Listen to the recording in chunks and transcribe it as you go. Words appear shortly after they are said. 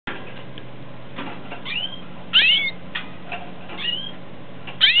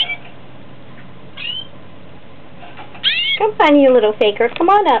Come on, you little faker. Come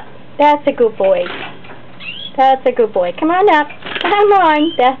on up. That's a good boy. That's a good boy. Come on up. Come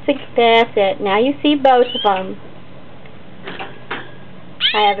on. That's it. Now you see both of them.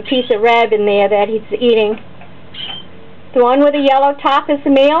 I have a piece of red in there that he's eating. The one with the yellow top is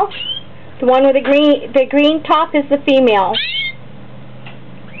the male. The one with the green top is the female.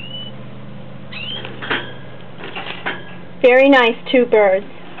 Very nice, two birds.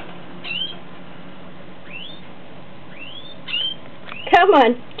 Come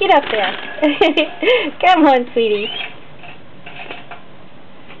on, get up there. Come on, sweetie.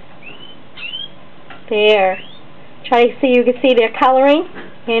 There. Try to see, you can see their coloring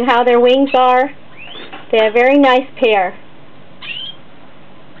and how their wings are. They're a very nice pair.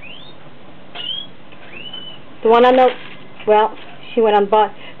 The one on the, well, she went on the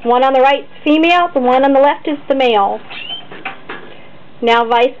bottom. The one on the right is female, the one on the left is the male. Now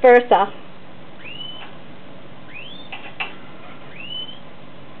vice versa.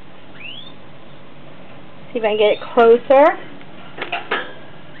 See if I can get it closer.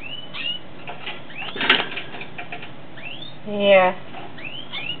 There.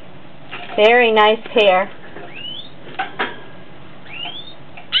 Very nice pair.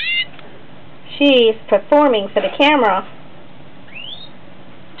 She's performing for the camera.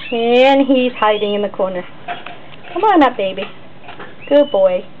 And he's hiding in the corner. Come on up, baby. Good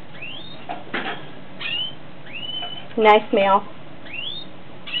boy. Nice male.